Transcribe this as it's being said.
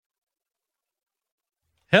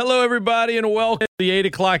Hello, everybody, and welcome to the 8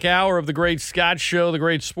 o'clock hour of the Great Scott Show, the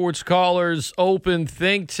Great Sports Callers Open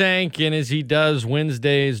Think Tank. And as he does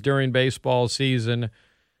Wednesdays during baseball season,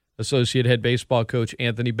 Associate Head Baseball Coach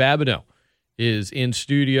Anthony Babineaux is in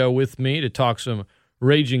studio with me to talk some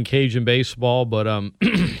Ragin Cajun baseball. But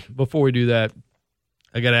before we do that,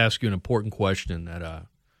 I got to ask you an important question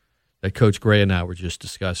that Coach Gray and I were just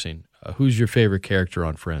discussing. Who's your favorite character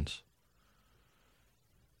on Friends?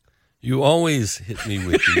 You always hit me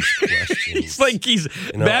with these questions. It's like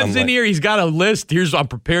Bab's in here. He's got a list. I'm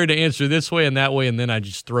prepared to answer this way and that way, and then I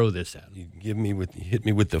just throw this out. You hit me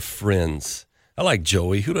with the Friends. I like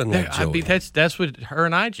Joey. Who doesn't like Joey? I mean, that's what her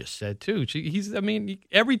and I just said too.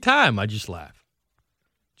 Every time I just laugh.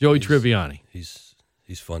 Joey Tribbiani. He's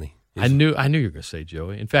funny. I knew you were going to say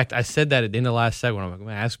Joey. In fact, I said that at the end of the last segment. I'm like, I'm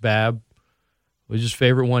going to ask Bab what his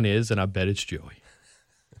favorite one is, and I bet it's Joey.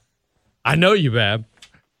 I know you, Bab.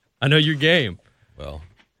 I know your game. Well,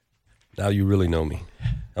 now you really know me.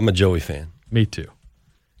 I'm a Joey fan. Me too.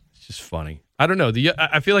 It's just funny. I don't know.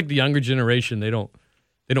 I feel like the younger generation, they don't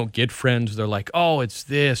get Friends. They're like, oh, it's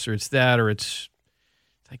this or it's that or it's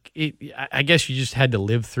like I guess you just had to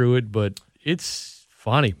live through it, but it's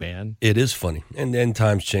funny, man. It is funny, and then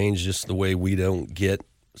times change. Just the way we don't get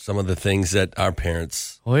some of the things that our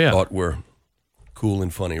parents thought were cool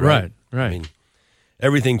and funny. Right. I mean,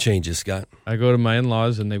 everything changes, Scott. I go to my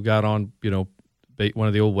in-laws, and they've got on, one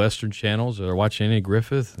of the old Western channels. They're watching Andy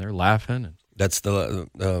Griffith, and they're laughing. And that's the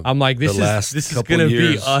I'm like, this is going to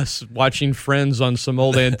be us watching Friends on some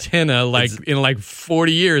old antenna, in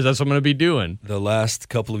 40 years. That's what I'm going to be doing. The last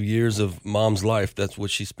couple of years of Mom's life, that's what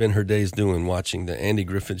she spent her days doing, watching the Andy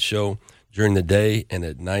Griffith show during the day, and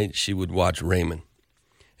at night she would watch Raymond,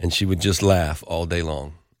 and she would just laugh all day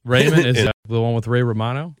long. Raymond is the one with Ray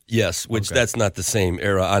Romano? Yes, which that's not the same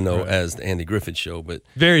era I know as the Andy Griffith show, but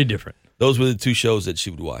very different. Those were the two shows that she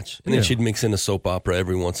would watch. And then she'd mix in a soap opera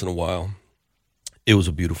every once in a while. It was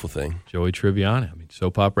a beautiful thing. Joey Tribbiani,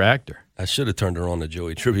 soap opera actor. I should have turned her on to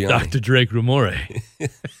Joey Tribbiani. Dr. Drake Rumore.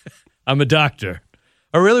 I'm a doctor.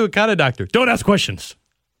 Oh, really? What kind of doctor? Don't ask questions.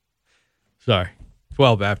 Sorry.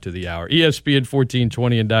 12 after the hour. ESPN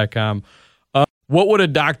 1420 and .com. What would a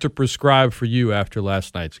doctor prescribe for you after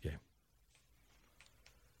last night's game?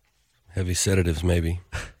 Heavy sedatives, maybe.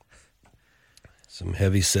 Some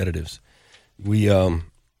heavy sedatives. We,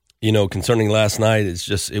 concerning last night,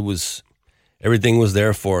 everything was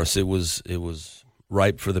there for us. It was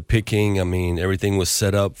ripe for the picking. I mean, everything was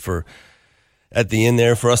set up at the end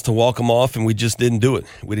there for us to walk them off, and we just didn't do it.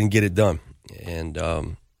 We didn't get it done. And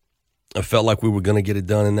I felt like we were going to get it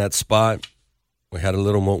done in that spot. We had a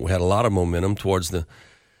lot of momentum towards the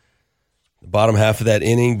bottom half of that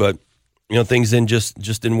inning, but things then just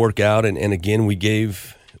didn't work out. And again, we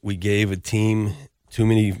gave a team too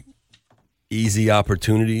many easy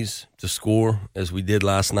opportunities to score as we did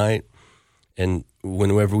last night. And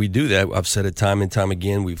whenever we do that, I've said it time and time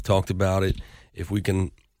again. We've talked about it. If we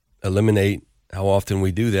can eliminate how often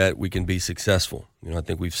we do that, we can be successful. I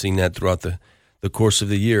think we've seen that throughout the course of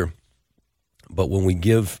the year. But when we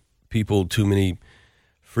give people too many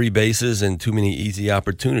free bases and too many easy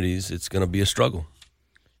opportunities, it's going to be a struggle.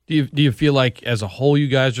 Do you feel like as a whole you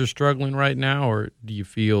guys are struggling right now, or do you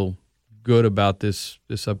feel good about this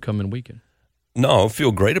upcoming weekend? No, I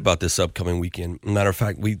feel great about this upcoming weekend. Matter of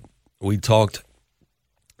fact, we talked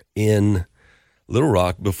in Little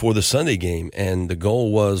Rock before the Sunday game, and the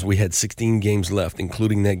goal was we had 16 games left,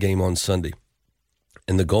 including that game on Sunday.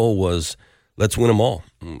 And the goal was, let's win them all.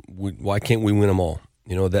 Why can't we win them all?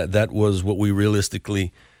 That was what we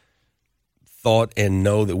realistically thought and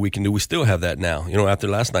know that we can do. We still have that now. After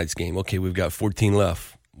last night's game, okay, we've got 14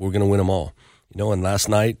 left. We're going to win them all. And last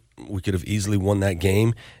night we could have easily won that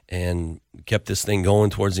game and kept this thing going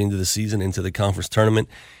towards the end of the season into the conference tournament.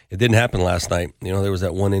 It didn't happen last night. There was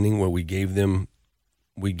that one inning where we gave them,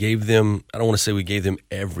 I don't want to say we gave them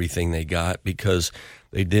everything they got, because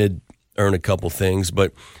they did earn a couple things,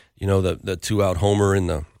 but the 2-out homer in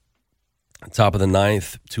the top of the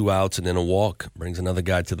ninth, 2 outs and then a walk, brings another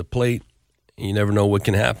guy to the plate. You never know what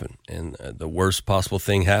can happen. And the worst possible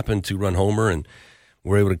thing happened, 2-run homer, and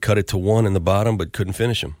we're able to cut it to 1 in the bottom, but couldn't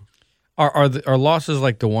finish him. Are losses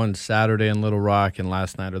like the one Saturday in Little Rock and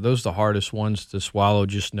last night, are those the hardest ones to swallow,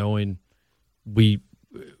 just knowing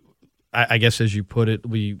I guess as you put it,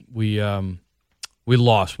 we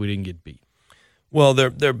lost, we didn't get beat? Well,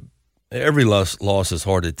 every loss is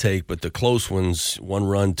hard to take, but the close ones, 1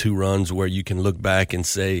 run, 2 runs, where you can look back and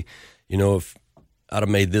say, if I'd have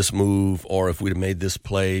made this move or if we'd have made this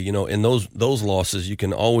play, in those losses, you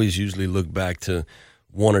can always usually look back to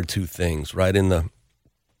 1 or 2 things, right? In the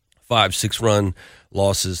 5-6 run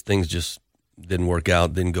losses, things just didn't work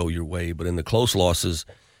out, didn't go your way. But in the close losses,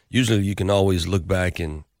 usually you can always look back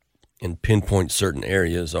and pinpoint certain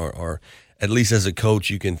areas, or at least as a coach,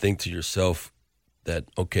 you can think to yourself that,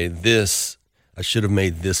 okay, I should have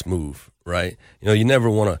made this move, right? You never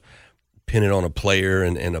want to pin it on a player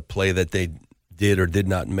and a play that they did or did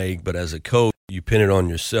not make, but as a coach, you pin it on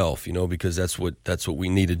yourself, because that's what we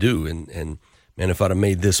need to do. And man, if I'd have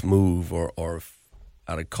made this move or if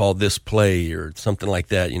I'd have called this play or something like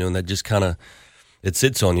that, and that just kind of, it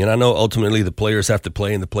sits on you. And I know ultimately the players have to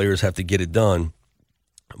play and the players have to get it done,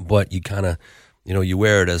 but you kind of, you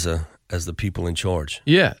wear it as the people in charge.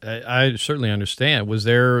 Yeah, I certainly understand. Was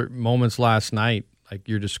there moments last night, like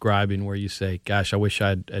you're describing, where you say, gosh, I wish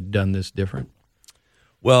I'd done this different?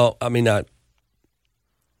 Well, I mean,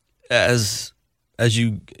 as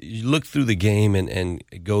you look through the game and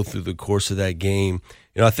go through the course of that game,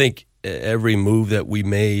 I think every move that we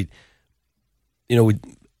made,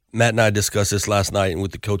 Matt and I discussed this last night and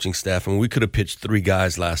with the coaching staff, and we could have pitched 3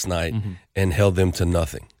 guys last night and held them to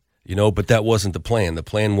nothing. But that wasn't the plan. The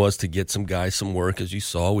plan was to get some guys some work. As you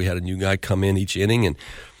saw, we had a new guy come in each inning, and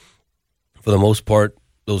for the most part,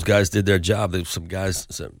 those guys did their job. Some guys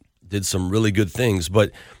did some really good things,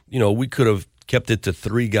 but we could have kept it to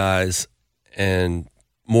 3 guys and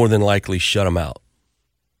more than likely shut them out.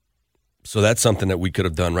 So that's something that we could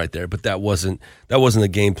have done right there, but that wasn't the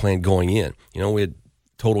game plan going in. We had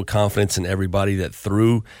total confidence in everybody that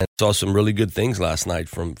threw, and saw some really good things last night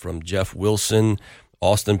from Jeff Wilson.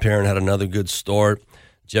 Austin Perrin had another good start.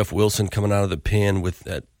 Jeff Wilson coming out of the pen with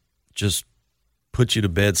that just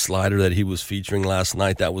put-you-to-bed slider that he was featuring last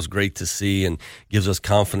night. That was great to see and gives us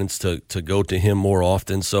confidence to go to him more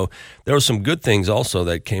often. So there were some good things also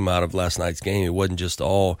that came out of last night's game. It wasn't just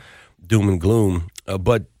all doom and gloom,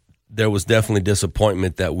 but there was definitely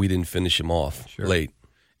disappointment that we didn't finish him off late.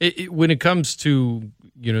 When it comes to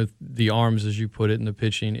the arms, as you put it, in the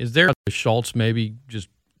pitching, is there a Schultz maybe just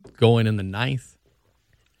going in the 9th?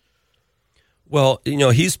 Well,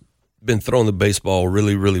 he's been throwing the baseball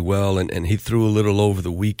really, really well, and he threw a little over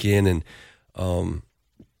the weekend. And,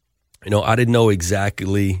 I didn't know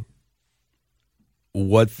exactly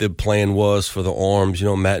what the plan was for the arms.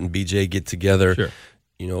 Matt and BJ get together,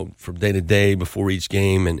 from day to day before each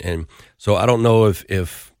game. And so I don't know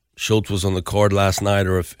if Schultz was on the card last night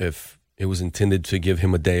or if it was intended to give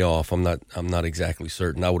him a day off. I'm not exactly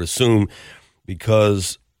certain. I would assume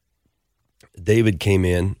because David came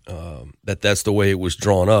in, that's the way it was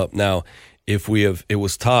drawn up. Now, it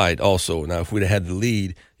was tied also. Now, if we'd have had the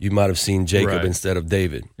lead, you might have seen Jacob instead of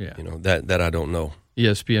David. Yeah. That I don't know.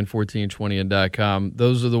 ESPN 1420 and .com.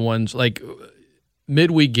 Those are the ones, like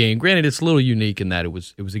midweek game. Granted, it's a little unique in that it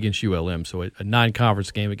was against ULM, so a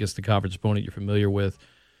non-conference game against the conference opponent you're familiar with.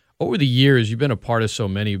 Over the years, you've been a part of so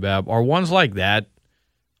many, Bab. Are ones like that,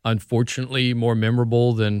 unfortunately, more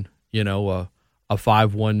memorable than a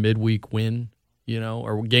 5-1 midweek win,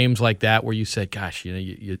 or games like that where you said, gosh,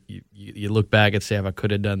 you look back and say, if I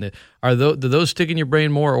could have done that. Do those stick in your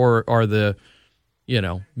brain more, or are the,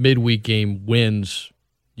 midweek game wins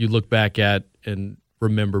you look back at and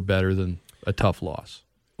remember better than a tough loss?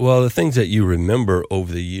 Well, the things that you remember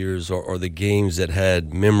over the years are the games that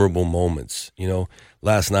had memorable moments.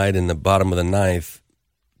 Last night in the bottom of the 9th,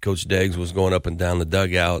 Coach Deggs was going up and down the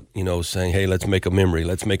dugout, saying, hey, let's make a memory.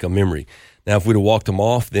 Let's make a memory. Now, if we'd have walked him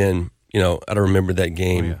off, then, I'd remember that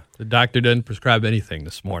game. Oh, yeah. The doctor didn't prescribe anything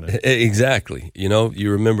this morning. Exactly.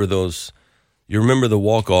 You remember those. You remember the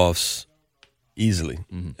walk-offs easily.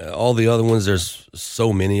 Mm-hmm. All the other ones, there's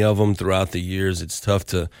so many of them throughout the years. It's tough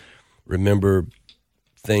to remember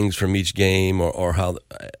things from each game or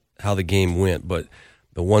how the game went. But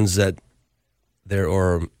the ones that there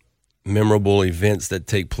are memorable events that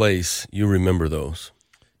take place, you remember those.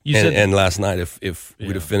 And last night, if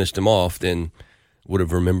we'd have finished them off, then would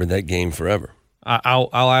have remembered that game forever. I'll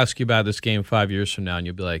ask you about this game 5 years from now, and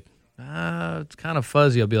you'll be like, it's kind of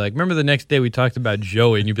fuzzy. I'll be like, remember the next day we talked about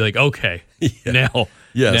Joey, and you'll be like, okay, now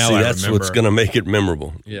that's what's going to make it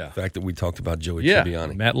memorable. Yeah, the fact that we talked about Joey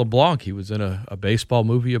Tribbiani. Matt LeBlanc, he was in a baseball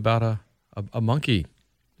movie about a monkey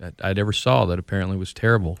that I never saw that apparently was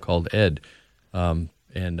terrible called Ed.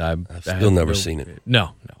 And I've still never seen it.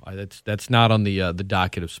 No, that's not on the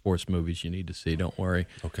docket of sports movies you need to see. Don't worry.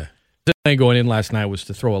 Okay. The thing going in last night was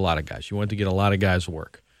to throw a lot of guys. You wanted to get a lot of guys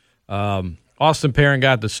work. Austin Perrin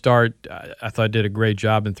got the start. I thought did a great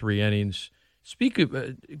job in 3 innings.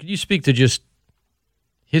 Could you speak to just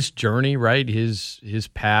his journey, right? His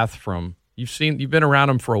path from you've been around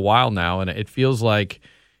him for a while now, and it feels like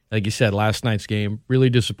you said, last night's game really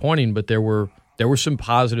disappointing, but there were some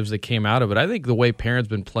positives that came out of it. I think the way Perrin's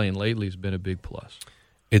been playing lately has been a big plus.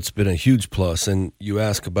 It's been a huge plus, and you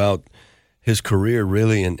ask about his career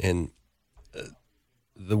really, and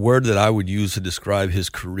the word that I would use to describe his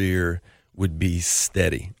career would be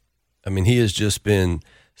steady. I mean, he has just been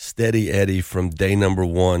steady Eddie from day number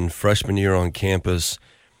one, freshman year on campus.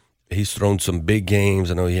 He's thrown some big games.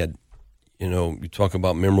 I know he had, you talk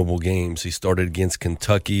about memorable games. He started against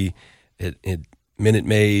Kentucky at Minute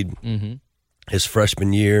Maid his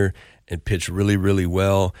freshman year and pitched really, really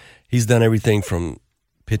well. He's done everything from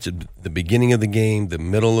pitch at the beginning of the game, the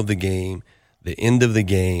middle of the game, the end of the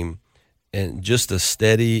game, and just a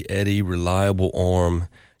steady Eddie, reliable arm,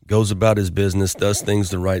 goes about his business, does things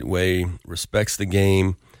the right way, respects the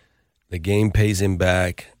game pays him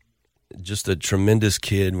back. Just a tremendous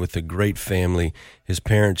kid with a great family. His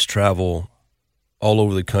parents travel all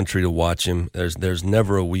over the country to watch him. There's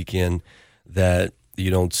never a weekend that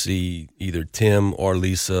you don't see either Tim or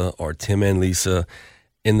Lisa or Tim and Lisa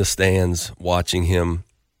in the stands watching him.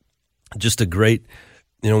 Just a great,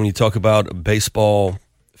 when you talk about a baseball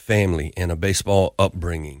family and a baseball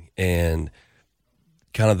upbringing and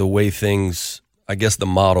kind of the way things, I guess the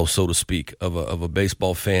model, so to speak, of a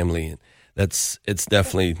baseball family, it's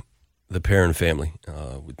definitely the Perrin family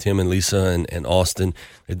with Tim and Lisa and Austin.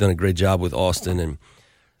 They've done a great job with Austin, and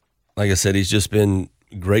like I said, he's just been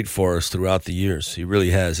great for us throughout the years. He really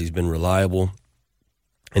has. He's been reliable,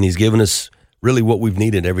 and he's given us really what we've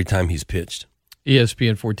needed every time he's pitched.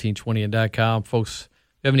 ESPN1420.com. Folks, if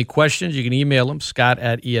you have any questions, you can email him,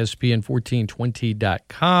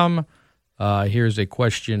 scott@ESPN1420.com. Here's a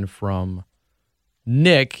question from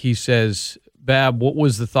Nick. He says, Bab, what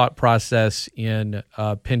was the thought process in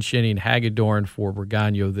pinch hitting Hagedorn for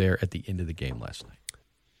Regano there at the end of the game last night?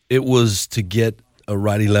 It was to get a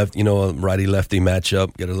righty-lefty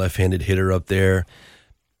matchup, get a left-handed hitter up there.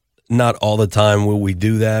 Not all the time will we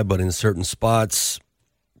do that, but in certain spots,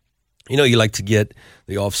 you like to get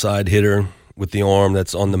the offside hitter with the arm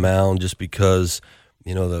that's on the mound just because,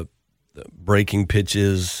 the breaking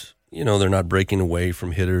pitches, they're not breaking away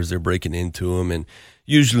from hitters, they're breaking into them, and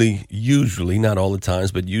usually, not all the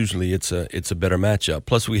times, but usually it's a better matchup.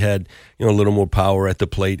 Plus we had, a little more power at the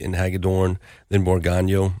plate in Hagedorn than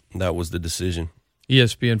Borgano. That was the decision.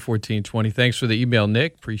 ESPN 1420. Thanks for the email,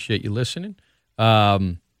 Nick. Appreciate you listening.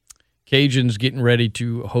 Cajuns getting ready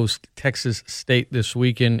to host Texas State this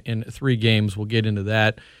weekend in 3 games. We'll get into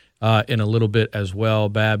that in a little bit as well.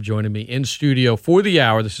 Bab joining me in studio for the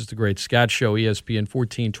hour. This is the Great Scott Show, ESPN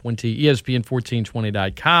 1420,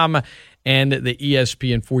 ESPN1420.com, and the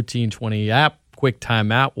ESPN 1420 app. Quick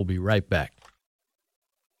timeout. We'll be right back.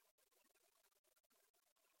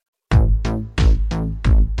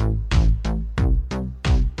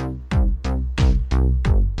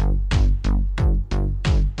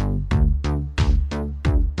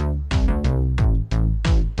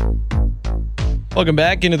 Welcome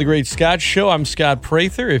back into the Great Scott Show. I'm Scott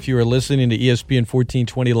Prather. If you are listening to ESPN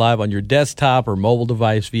 1420 live on your desktop or mobile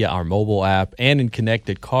device via our mobile app and in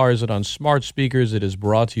connected cars and on smart speakers, it is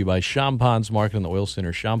brought to you by Champon's Market and the Oil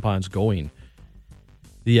Center. Champon's going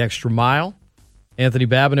the extra mile. Anthony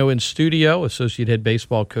Babineaux in studio, associate head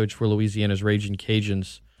baseball coach for Louisiana's Ragin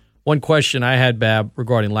Cajuns. One question I had, Bab,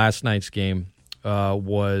 regarding last night's game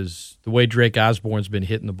was the way Drake Osborne's been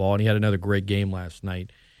hitting the ball, and he had another great game last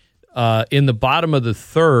night. In the bottom of the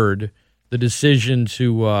third, the decision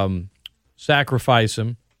to sacrifice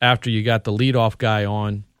him after you got the leadoff guy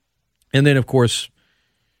on. And then, of course,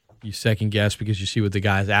 you second guess because you see what the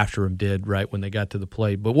guys after him did, right, when they got to the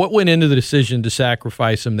plate. But what went into the decision to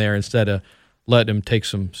sacrifice him there instead of letting him take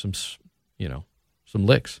some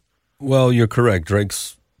licks? Well, you're correct.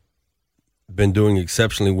 Drake's been doing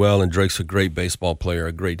exceptionally well, and Drake's a great baseball player,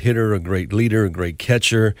 a great hitter, a great leader, a great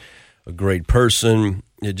catcher, a great person.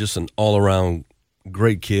 Just an all-around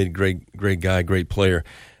great kid, great guy, great player.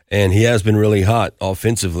 And he has been really hot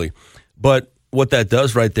offensively. But what that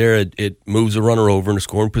does right there, it moves a runner over in a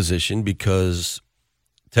scoring position because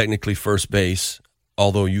technically first base,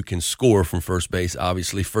 although you can score from first base,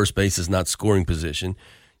 obviously first base is not scoring position.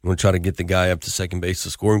 You want to try to get the guy up to second base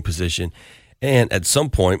to scoring position. And at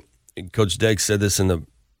some point, Coach Degg said this in the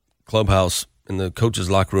clubhouse, in the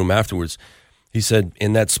coach's locker room afterwards, he said,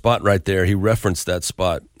 in that spot right there, he referenced that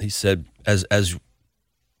spot. He said, as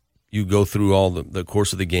you go through all the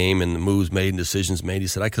course of the game and the moves made and decisions made, he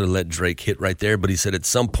said, I could have let Drake hit right there. But he said, at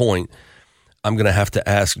some point, I'm going to have to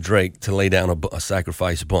ask Drake to lay down a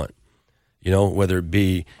sacrifice bunt. Whether it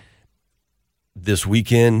be this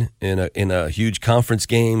weekend in a huge conference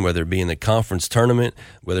game, whether it be in the conference tournament,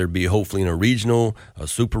 whether it be hopefully in a regional, a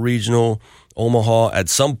super regional, Omaha. At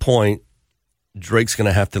some point, Drake's going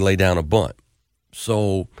to have to lay down a bunt.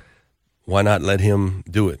 So why not let him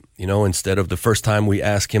do it? Instead of the first time we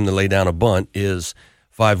ask him to lay down a bunt is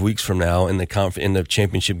 5 weeks from now in the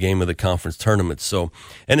championship game of the conference tournament. So,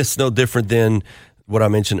 and it's no different than what I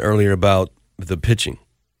mentioned earlier about the pitching.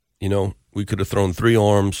 You know, we could have thrown 3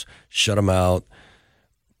 arms, shut them out,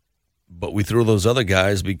 but we threw those other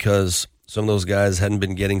guys because some of those guys hadn't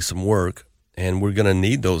been getting some work, and we're going to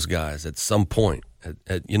need those guys at some point.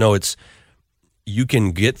 You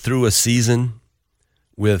can get through a season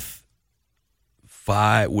with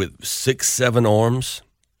 6, 7 arms.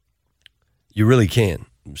 You really can.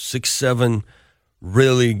 6, 7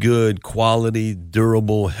 really good, quality,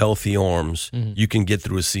 durable, healthy arms. Mm-hmm. You can get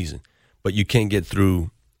through a season, but you can't get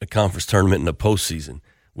through a conference tournament in the postseason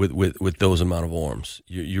with those amount of arms.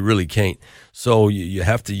 You really can't. So you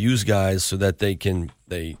have to use guys so that they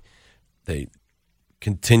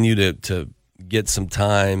continue to get some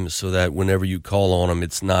time, so that whenever you call on them,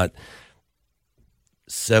 it's not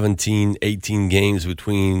 17, 18 games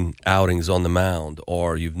between outings on the mound,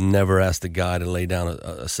 or you've never asked a guy to lay down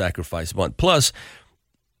a sacrifice bunt. Plus,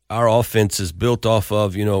 our offense is built off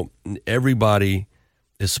of, everybody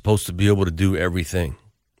is supposed to be able to do everything,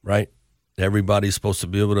 right? Everybody's supposed to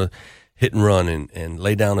be able to hit and run and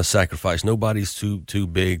lay down a sacrifice. Nobody's too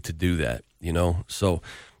big to do that, So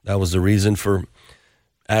that was the reason for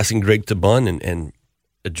asking Drake to bunt, and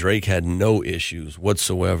Drake had no issues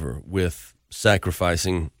whatsoever with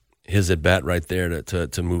sacrificing his at-bat right there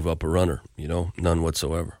to move up a runner, none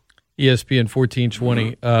whatsoever. ESPN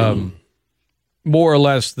 1420, more or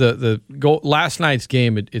less the goal. Last night's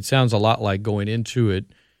game, it sounds a lot like going into it,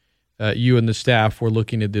 you and the staff were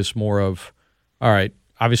looking at this more of, all right,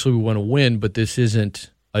 obviously we want to win, but this isn't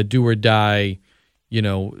a do or die,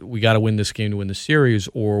 we got to win this game to win the series,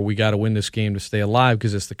 or we got to win this game to stay alive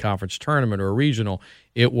because it's the conference tournament or a regional.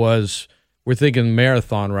 It was, we're thinking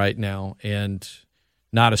marathon right now and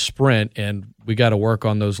not a sprint, and we got to work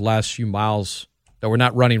on those last few miles that we're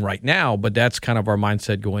not running right now, but that's kind of our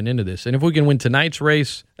mindset going into this. And if we can win tonight's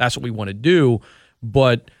race, that's what we want to do.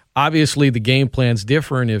 But obviously the game plan's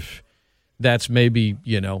different if that's maybe,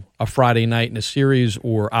 a Friday night in a series,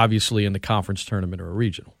 or obviously in the conference tournament or a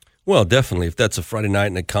regional. Well, definitely. If that's a Friday night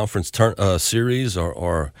in a conference series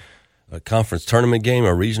or a conference tournament game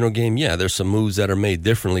or a regional game, yeah, there's some moves that are made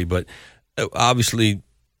differently. But obviously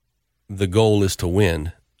the goal is to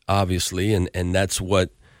win, obviously, and that's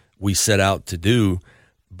what we set out to do.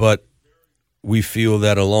 But we feel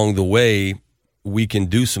that along the way we can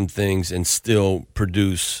do some things and still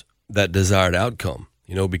produce that desired outcome,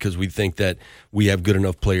 because we think that we have good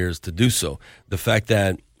enough players to do so. The fact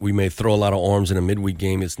that we may throw a lot of arms in a midweek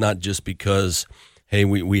game, it's not just because, hey,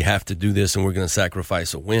 we have to do this and we're going to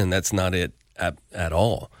sacrifice a win. That's not it at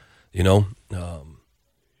all.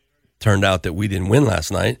 Turned out that we didn't win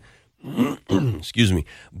last night. Excuse me.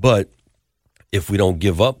 But if we don't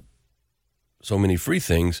give up so many free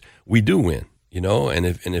things, we do win, and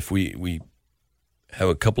if we have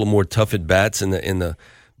a couple of more tough at bats in the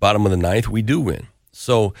bottom of the ninth, we do win.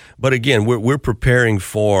 So, but again, we're preparing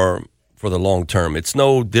for the long term. It's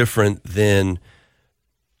no different than,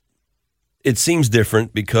 it seems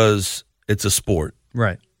different because it's a sport.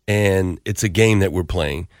 Right. And it's a game that we're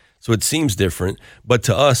playing. So it seems different, but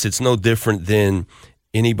to us, it's no different than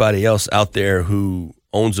anybody else out there who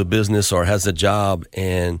owns a business or has a job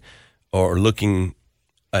or looking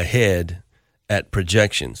ahead at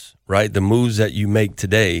projections, right? The moves that you make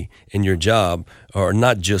today in your job are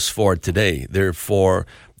not just for today. They're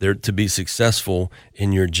to be successful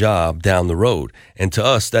in your job down the road. And to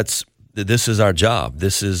us, this is our job.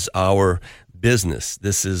 This is our business.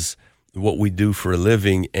 This is what we do for a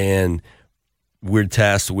living, and we're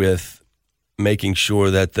tasked with making sure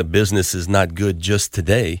that the business is not good just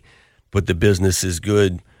today, but the business is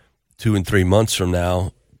good 2 and 3 months from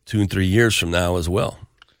now, 2 and 3 years from now as well.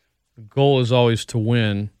 The goal is always to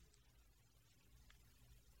win,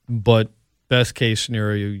 but best case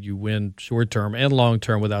scenario, you win short-term and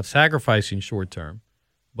long-term without sacrificing short-term.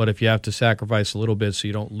 But if you have to sacrifice a little bit so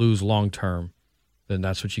you don't lose long-term, then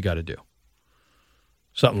that's what you got to do.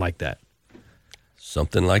 Something like that.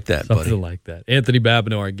 Something like that, Something buddy. like that. Anthony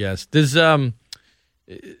Babineaux, our guest. This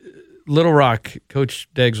Little Rock, Coach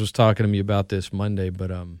Deggs was talking to me about this Monday,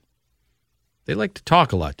 but they like to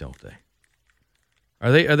talk a lot, don't they?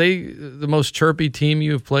 Are they the most chirpy team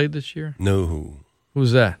you have played this year? No.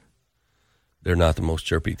 Who's that? They're not the most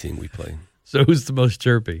chirpy team we played. So who's the most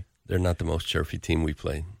chirpy? They're not the most chirpy team we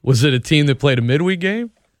played. Was it a team that played a midweek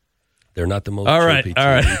game? They're not the most chirpy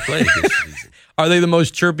team we played this season. Are they the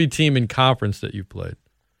most chirpy team in conference that you've played?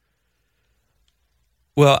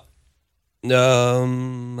 Well, I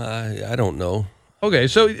don't know. Okay,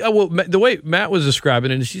 so the way Matt was describing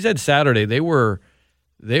it, and she said Saturday they were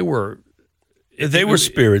They were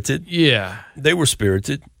spirited. Yeah. They were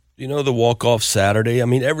spirited. You know, the walk-off Saturday. I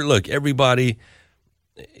mean, everybody,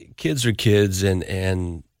 kids are kids,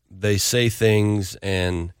 and they say things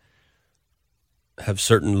and have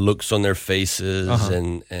certain looks on their faces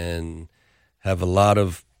and have a lot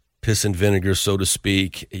of piss and vinegar, so to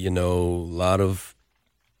speak, you know, a lot of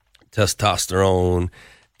testosterone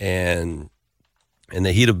and in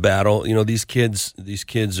the heat of battle, you know, these kids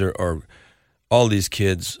are all these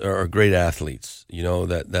kids are great athletes, you know,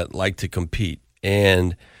 that like to compete.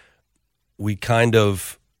 And we kind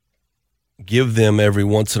of give them every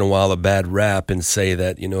once in a while a bad rap and say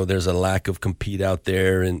that, you know, there's a lack of compete out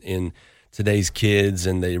there in today's kids,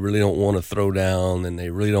 and they really don't want to throw down, and they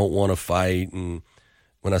really don't want to fight. And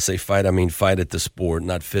when I say fight, I mean fight at the sport,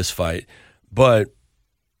 not fist fight. But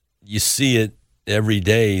you see it every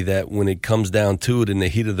day that when it comes down to it in the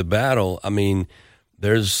heat of the battle, I mean,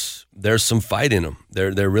 there's some fight in them.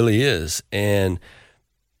 There really is. And,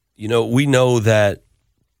 you know, we know that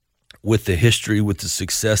with the history, with the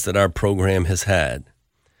success that our program has had,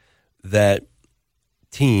 that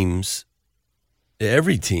teams,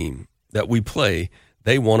 every team that we play,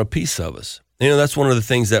 they want a piece of us. You know, that's one of the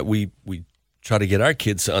things that we try to get our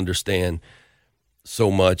kids to understand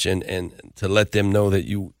so much, and to let them know that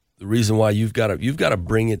the reason why you've got to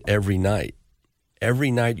bring it every night.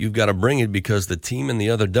 Every night you've got to bring it because the team in the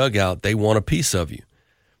other dugout, they want a piece of you.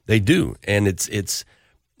 They do. And it's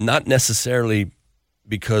not necessarily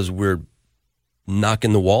because we're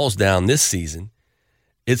knocking the walls down this season.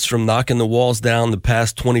 It's from knocking the walls down the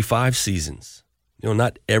past 25 seasons. You know,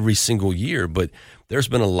 not every single year, but there's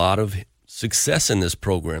been a lot of success in this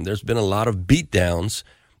program. There's been a lot of beatdowns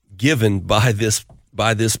given by this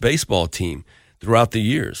baseball team throughout the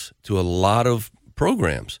years to a lot of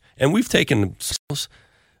programs. And we've taken themselves,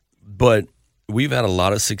 but we've had a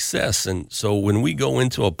lot of success. And so when we go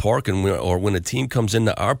into a park or when a team comes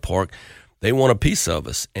into our park, they want a piece of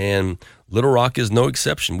us. And Little Rock is no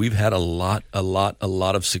exception. We've had a lot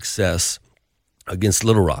of success against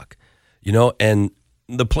Little Rock. You know, and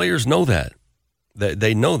the players know that.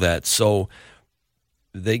 They know that. So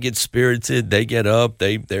they get spirited. They get up.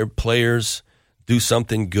 Their players do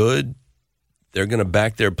something good. They're going to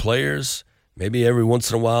back their players. Maybe every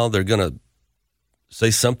once in a while they're going to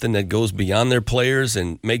say something that goes beyond their players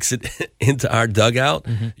and makes it into our dugout,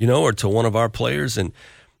 you know, or to one of our players. And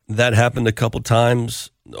that happened a couple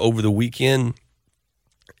times over the weekend.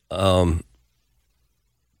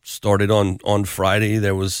 Started on Friday.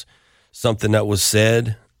 There was something that was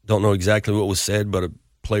said. Don't know exactly what was said, but a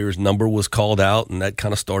player's number was called out, and that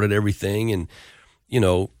kind of started everything. And, you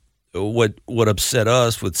know, what upset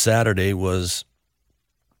us with Saturday was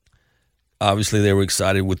obviously they were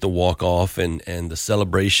excited with the walk-off, and the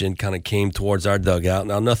celebration kind of came towards our dugout.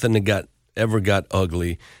 Now, nothing that ever got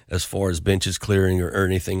ugly as far as benches clearing or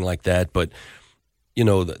anything like that, but, you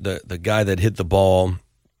know, the guy that hit the ball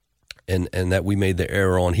and that we made the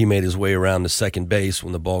error on, he made his way around the second base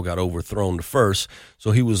when the ball got overthrown to first.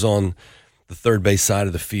 So he was on the third base side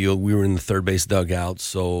of the field. We were in the third base dugout.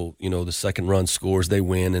 So, you know, the second run scores, they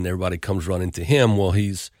win, and everybody comes running to him. Well,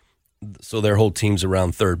 so their whole team's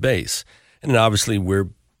around third base. And then obviously we're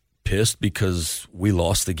pissed because we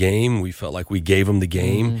lost the game. We felt like we gave them the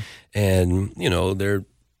game. And, you know, their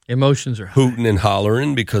emotions are hooting and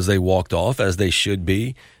hollering because they walked off, as they should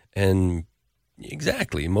be. And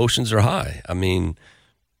exactly, emotions are high. I mean,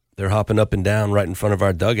 they're hopping up and down right in front of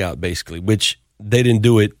our dugout, basically, which they didn't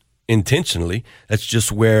do it intentionally. That's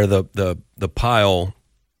just where the pile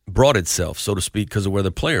brought itself, so to speak, because of where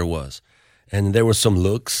the player was. And there were some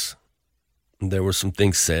looks, and there were some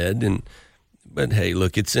things said, but hey,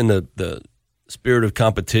 look, it's in the spirit of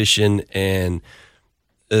competition, and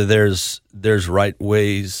there's right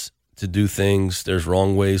ways to do things. There's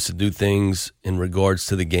wrong ways to do things in regards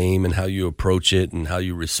to the game and how you approach it and how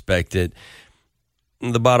you respect it.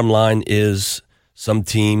 And the bottom line is some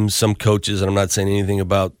teams, some coaches, and I'm not saying anything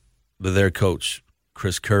about their coach.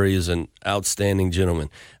 Chris Curry is an outstanding gentleman.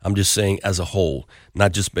 I'm just saying as a whole,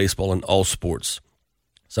 not just baseball, in all sports.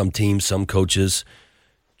 Some teams, some coaches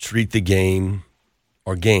treat the game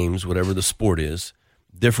or games, whatever the sport is,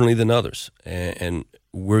 differently than others. And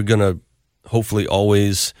we're going to hopefully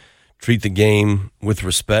always treat the game with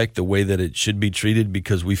respect, the way that it should be treated,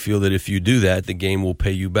 because we feel that if you do that, the game will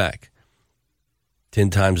pay you back 10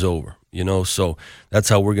 times over, you know? So that's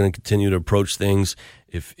how we're going to continue to approach things.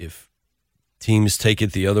 If teams take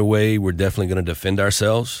it the other way, we're definitely going to defend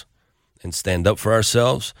ourselves and stand up for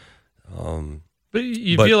ourselves. But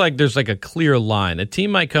you feel like there's like a clear line. A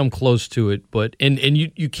team might come close to it, but and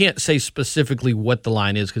you can't say specifically what the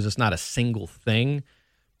line is because it's not a single thing.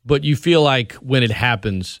 But you feel like when it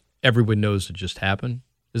happens, everyone knows it just happened.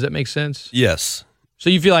 Does that make sense? Yes. So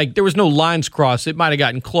you feel like there was no lines crossed. It might have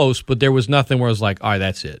gotten close, but there was nothing where it was like, all right,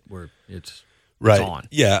 that's it. It's on.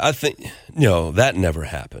 Yeah, I think that never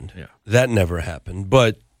happened. Yeah. That never happened.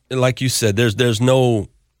 But like you said, there's no.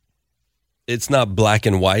 It's not black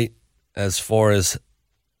and white as far as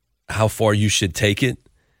how far you should take it.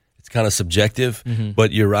 It's kind of subjective. Mm-hmm.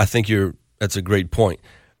 But that's a great point.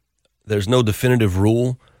 There's no definitive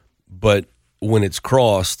rule, but when it's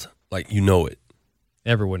crossed, like it.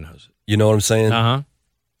 Everyone knows it. You know what I'm saying? Uh-huh.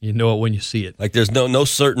 You know it when you see it. Like there's no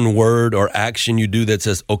certain word or action you do that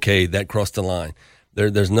says, okay, that crossed the line.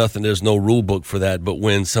 There's nothing. There's no rule book for that. But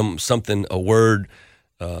when a word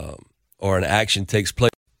or an action takes place,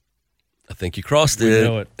 I think you crossed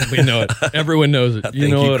it. We know it. Everyone knows it. I think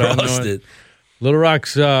you crossed it. Little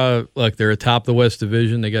Rock's, look, they're atop the West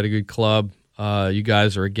Division. They got a good club. You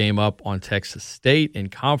guys are a game up on Texas State in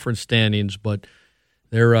conference standings, but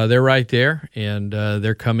they're right there, and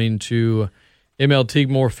they're coming to ML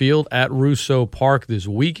Tigmore Field at Russo Park this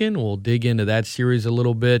weekend. We'll dig into that series a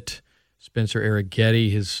little bit. Spencer Arrighetti,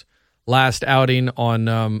 his last outing on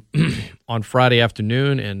on Friday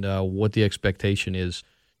afternoon, and what the expectation is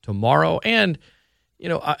tomorrow. And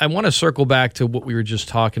I want to circle back to what we were just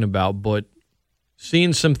talking about, but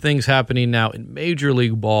seeing some things happening now in Major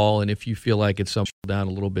League Ball, and if you feel like it's down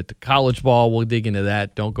a little bit to college ball, we'll dig into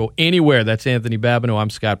that. Don't go anywhere. That's Anthony Babineaux. I'm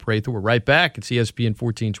Scott Prather. We're right back. It's ESPN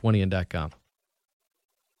 1420 and .com.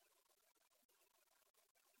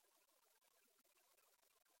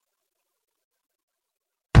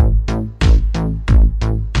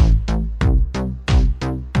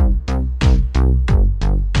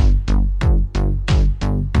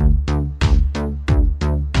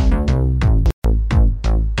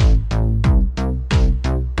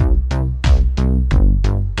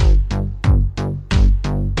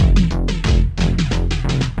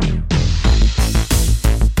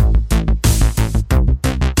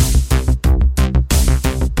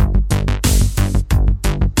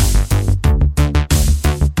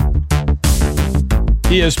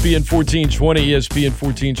 ESPN 1420,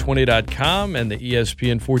 ESPN1420.com, and the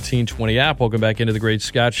ESPN 1420 app. Welcome back into the Great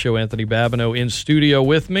Scott Show. Anthony Babineaux in studio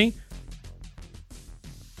with me.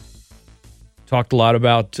 Talked a lot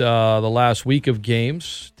about the last week of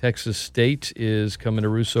games. Texas State is coming to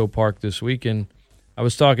Russo Park this week, and I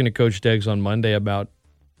was talking to Coach Deggs on Monday about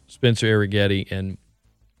Spencer Arrighetti, and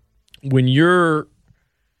when you're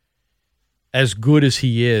as good as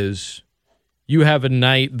he is, you have a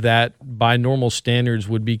night that by normal standards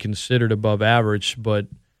would be considered above average, but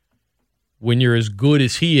when you're as good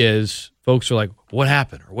as he is, folks are like, what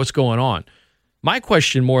happened or what's going on? My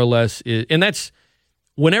question more or less is, and that's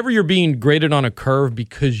whenever you're being graded on a curve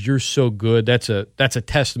because you're so good, that's a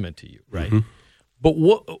testament to you, right? Mm-hmm. But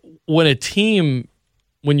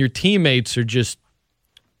when your teammates are just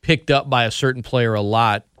picked up by a certain player a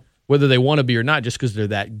lot, whether they want to be or not, just because they're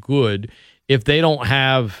that good, if they don't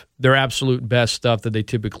have their absolute best stuff that they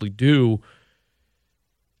typically do,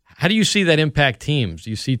 how do you see that impact teams? Do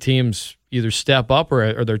you see teams either step up, or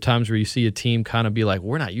are there times where you see a team kind of be like,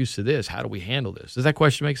 we're not used to this, how do we handle this? Does that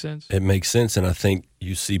question make sense? It makes sense, and I think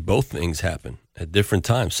you see both things happen at different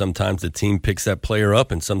times. Sometimes the team picks that player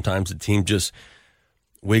up, and sometimes the team just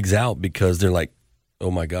wigs out because they're like,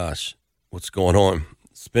 oh my gosh, what's going on?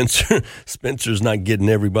 Spencer's not getting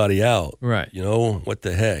everybody out. Right. What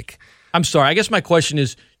the heck? I'm sorry. I guess my question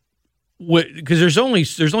is, because there's only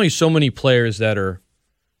so many players that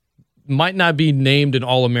might not be named an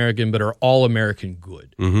All-American, but are All-American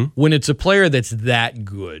good. Mm-hmm. When it's a player that's that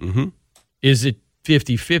good, mm-hmm. is it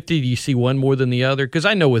 50-50? Do you see one more than the other? Because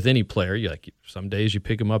I know with any player, some days you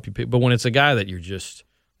pick them up, but when it's a guy that you're just,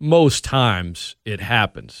 most times it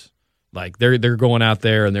happens. Like they're going out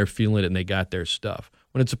there and they're feeling it and they got their stuff.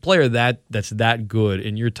 When it's a player that's that good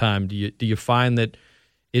in your time, do you find that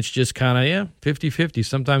it's just kind of 50-50?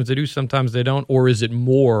 Sometimes they do, sometimes they don't, or is it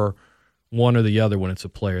more one or the other when it's a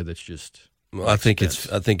player that's just? Well, I think it's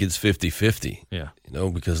 50-50. Yeah,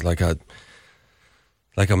 because like I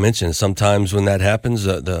mentioned, sometimes when that happens,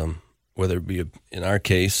 whether it be in our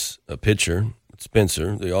case a pitcher,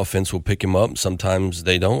 Spencer, the offense will pick him up. Sometimes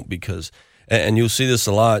they don't and you'll see this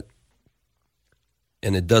a lot,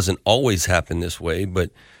 and it doesn't always happen this way, but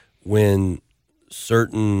when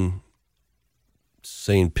certain,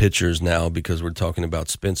 saying pitchers now because we're talking about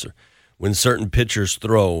Spencer, when certain pitchers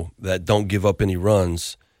throw that don't give up any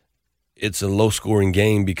runs, it's a low-scoring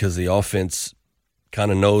game because the offense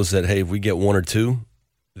kind of knows that, hey, if we get one or two,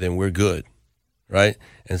 then we're good, right?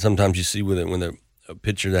 And sometimes you see when a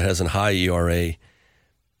pitcher that has a high ERA,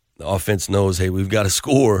 the offense knows, hey, we've got to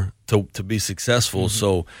score to be successful, mm-hmm.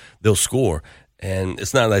 so they'll score. And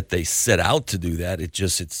it's not like they set out to do that.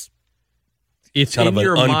 It's kind of an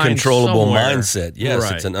your uncontrollable mind mindset. Yes,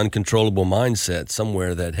 right. It's an uncontrollable mindset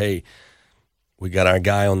somewhere that, hey, we got our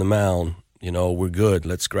guy on the mound. We're good.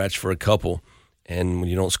 Let's scratch for a couple. And when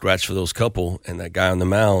you don't scratch for those couple and that guy on the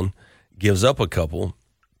mound gives up a couple,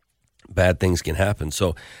 bad things can happen.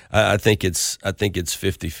 So I think it's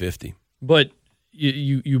 50-50. But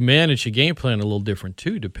you manage your game plan a little different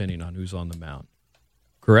too, depending on who's on the mound.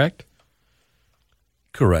 Correct?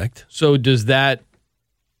 Correct. So does that,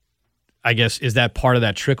 I guess, is that part of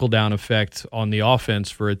that trickle-down effect on the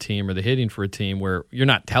offense for a team or the hitting for a team where you're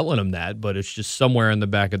not telling them that, but it's just somewhere in the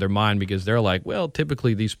back of their mind because they're like, well,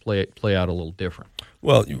 typically these play out a little different.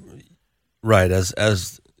 Well, right.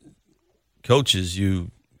 As coaches,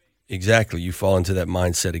 you fall into that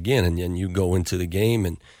mindset again, and then you go into the game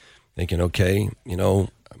and thinking, okay, I'm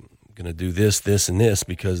going to do this, this, and this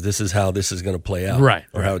because this is how this is going to play out, right,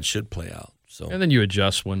 or how it should play out. So, and then you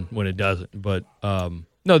adjust when it doesn't. But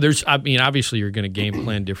no, obviously you're going to game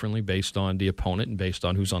plan differently based on the opponent and based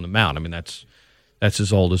on who's on the mound. I mean, that's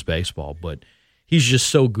as old as baseball. But he's just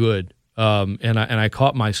so good. And I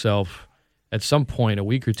caught myself at some point a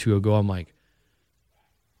week or two ago. I'm like,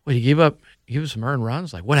 wait, he gave up some earned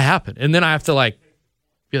runs. Like, what happened? And then I have to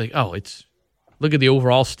be like, oh, look at the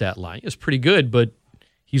overall stat line. It's pretty good, but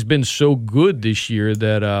he's been so good this year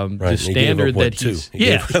that the standard that he's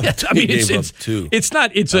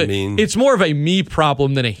it's more of a me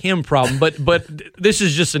problem than a him problem. But this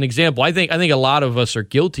is just an example. I think a lot of us are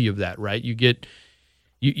guilty of that, right?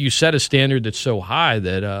 You set a standard that's so high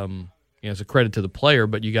that it's a credit to the player,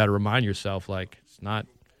 but you got to remind yourself it's not,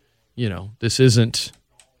 this isn't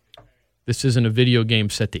a video game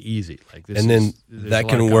set to easy. That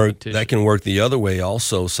can work. That can work the other way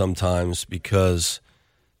also sometimes because.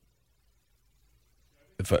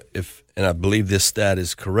 If and I believe this stat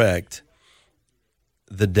is correct,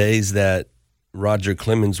 the days that Roger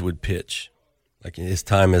Clemens would pitch, like in his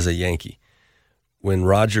time as a Yankee, when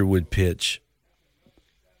Roger would pitch,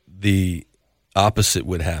 the opposite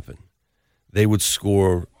would happen. They would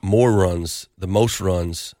score more runs, the most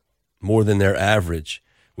runs, more than their average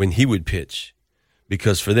when he would pitch.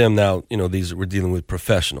 Because for them now, we're dealing with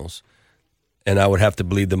professionals. And I would have to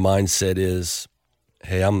believe the mindset is,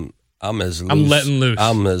 hey, I'm letting loose.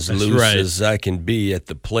 I'm as That's loose right. as I can be at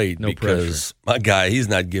the plate because my guy, he's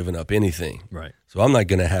not giving up anything. Right. So I'm not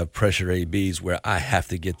going to have pressure ABs where I have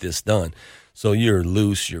to get this done. So you're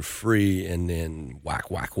loose, you're free, and then whack,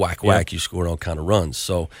 you score all kind of runs.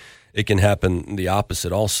 So it can happen the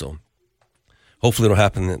opposite also. Hopefully it'll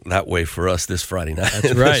happen that way for us this Friday night.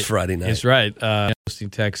 That's right. This Friday night. That's right. Hosting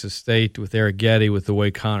Texas State with Arrighetti, with the way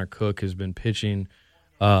Connor Cook has been pitching.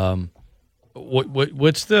 What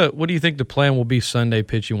do you think the plan will be Sunday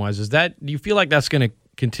pitching wise? Do you feel like that's going to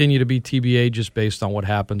continue to be TBA just based on what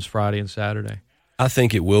happens Friday and Saturday? I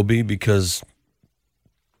think it will be because,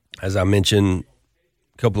 as I mentioned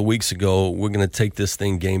a couple of weeks ago, we're going to take this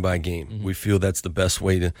thing game by game. Mm-hmm. We feel that's the best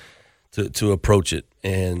way to approach it,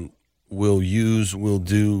 and we'll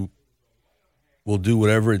do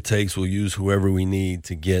whatever it takes. We'll use whoever we need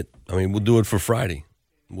to get. I mean, we'll do it for Friday.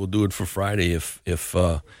 We'll do it for Friday if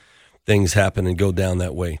things happen and go down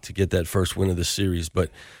that way to get that first win of the series.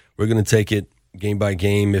 But we're going to take it game by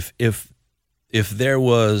game. If there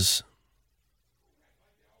was,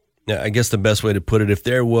 I guess the best way to put it, if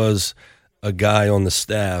there was a guy on the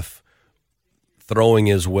staff throwing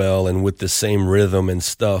as well and with the same rhythm and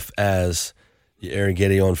stuff as your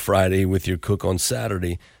Arrighetti on Friday with your Cook on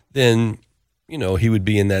Saturday, then he would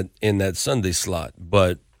be in that Sunday slot.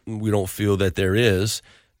 But we don't feel that there is.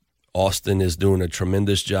 Austin is doing a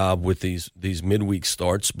tremendous job with these midweek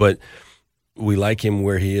starts, but we like him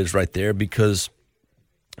where he is right there because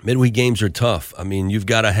midweek games are tough. I mean, you've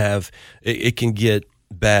got to have it can get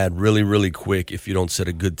bad really, really quick if you don't set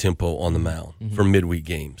a good tempo on the mound for midweek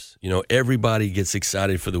games. Everybody gets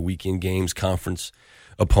excited for the weekend games, conference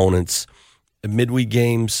opponents. Midweek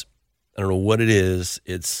games, I don't know what it is.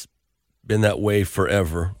 It's been that way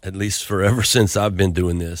forever, at least forever since I've been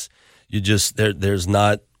doing this. You just there's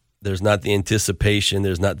not the anticipation.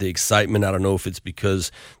 There's not the excitement. I don't know if it's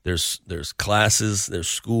because there's classes, there's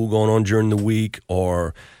school going on during the week,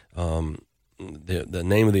 or the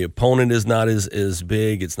name of the opponent is not as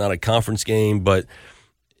big. It's not a conference game, but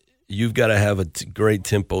you've got to have a great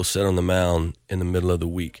tempo set on the mound in the middle of the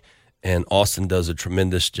week. And Austin does a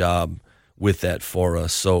tremendous job with that for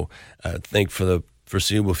us. So I think for the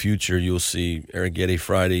foreseeable future, you'll see Arrighetti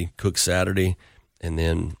Friday, Cook Saturday, and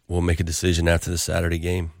then we'll make a decision after the Saturday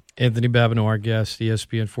game. Anthony Babineaux, our guest,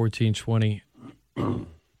 ESPN 1420.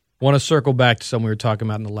 Want to circle back to something we were talking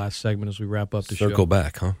about in the last segment as we wrap up the show. Circle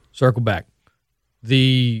back, huh? Circle back.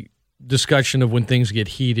 the discussion of when things get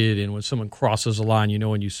heated and when someone crosses a line,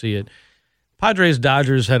 when you see it.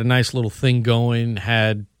 Padres-Dodgers had a nice little thing going,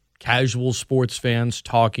 had casual sports fans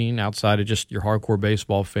talking outside of just your hardcore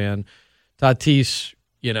baseball fan. Tatis,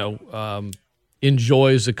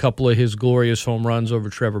 enjoys a couple of his glorious home runs over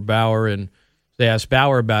Trevor Bauer, and they asked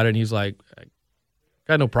Bauer about it, and he's like, I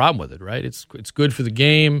got no problem with it, right? It's good for the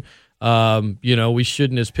game. We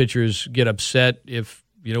shouldn't, as pitchers, get upset if,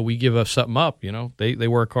 we give us something up. They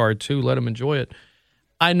work hard too. Let them enjoy it.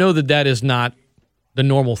 I know that is not the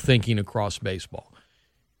normal thinking across baseball.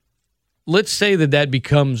 Let's say that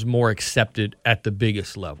becomes more accepted at the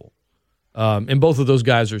biggest level. And both of those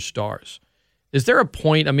guys are stars. Is there a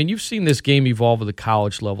point, you've seen this game evolve at the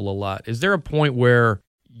college level a lot. Is there a point where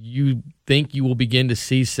you think you will begin to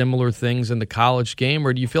see similar things in the college game,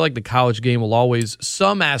 or do you feel like the college game will always,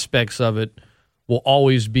 some aspects of it will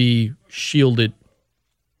always be shielded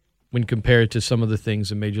when compared to some of the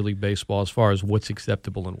things in Major League Baseball as far as what's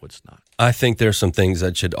acceptable and what's not? I think there's some things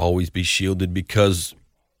that should always be shielded because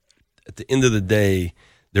at the end of the day,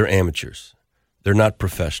 they're amateurs. They're not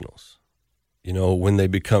professionals. When they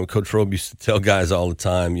become, Coach Robe used to tell guys all the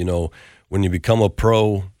time, when you become a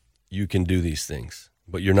pro, you can do these things,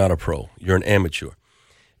 but you're not a pro. You're an amateur.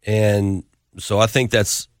 And so I think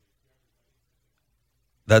that's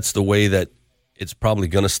the way that it's probably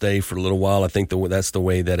going to stay for a little while. I think that's the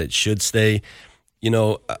way that it should stay.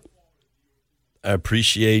 I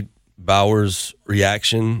appreciate Bauer's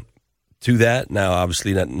reaction to that. Now,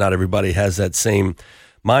 obviously, not everybody has that same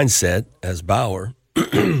mindset as Bauer.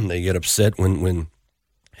 They get upset when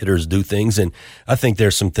hitters do things, and I think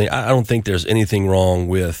there's something. I don't think there's anything wrong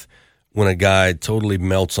with when a guy totally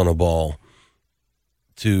melts on a ball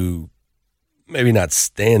to maybe not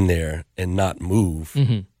stand there and not move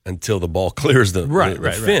until the ball clears the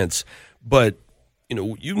fence. But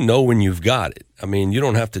when you've got it. You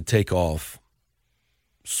don't have to take off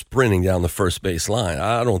sprinting down the first base line.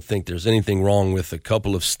 I don't think there's anything wrong with a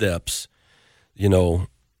couple of steps,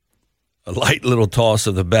 a light little toss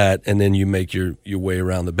of the bat, and then you make your way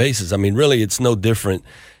around the bases. Really, it's no different,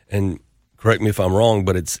 and correct me if I'm wrong,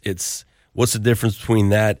 but it's what's the difference between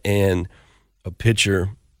that and a pitcher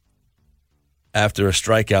after a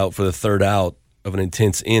strikeout for the third out of an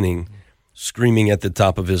intense inning, screaming at the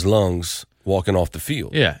top of his lungs, walking off the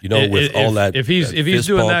field? Yeah, with all that. If he's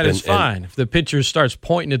doing that, it's fine. If the pitcher starts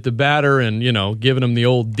pointing at the batter and giving him the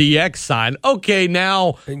old DX sign, okay, now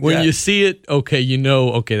exactly. When you see it, okay,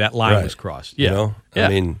 that line was crossed. Yeah,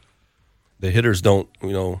 the hitters don't.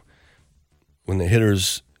 When the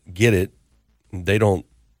hitters get it, they don't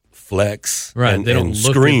flex and they don't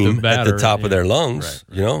scream at the top of their lungs.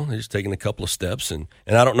 Right. They're just taking a couple of steps, and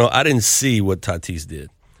I don't know. I didn't see what Tatis did.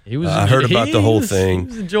 I heard about the whole thing. He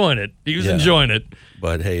was enjoying it. Enjoying it.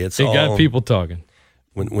 But hey, it got people talking.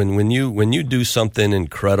 When you do something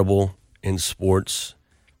incredible in sports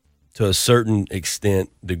to a certain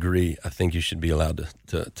degree, I think you should be allowed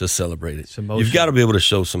to celebrate it. You've got to be able to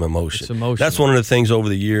show some emotion. It's emotional. That's one of the things over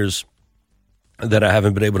the years that I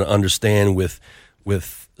haven't been able to understand with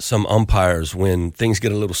some umpires. When things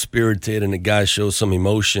get a little spirited and the guy shows some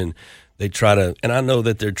emotion, they try to, and I know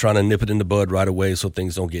that they're trying to nip it in the bud right away so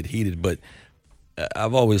things don't get heated, but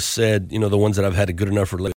I've always said, the ones that I've had a good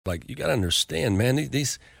enough relationship, like, you got to understand, man,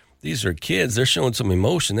 these are kids. They're showing some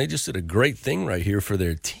emotion. They just did a great thing right here for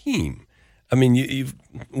their team.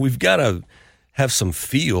 We've got to have some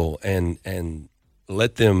feel and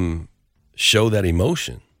let them show that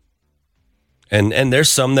emotion. And there's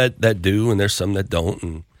some that do, and there's some that don't,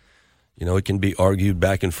 and it can be argued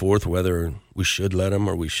back and forth whether we should let them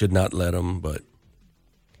or we should not let them. But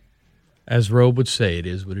as Robe would say, it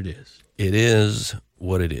is what it is. It is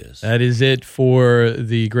what it is. That is it for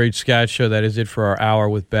the Great Scott Show. That is it for our hour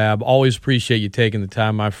with Bab. Always appreciate you taking the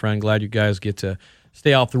time, my friend. Glad you guys get to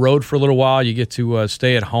stay off the road for a little while. You get to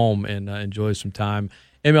stay at home and enjoy some time.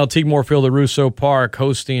 MLT Moorfield at Russo Park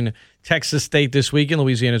hosting Texas State this weekend.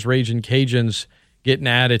 Louisiana's Ragin Cajuns getting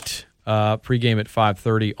at it. Pregame at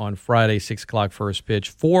 5:30 on Friday, 6 o'clock first pitch.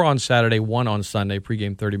 4 on Saturday, 1 on Sunday.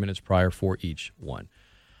 Pregame 30 minutes prior for each one.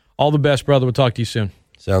 All the best, brother. We'll talk to you soon.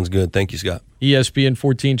 Sounds good. Thank you, Scott. ESPN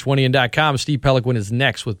 1420 and .com. Steve Peliquin is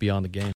next with Beyond the Game.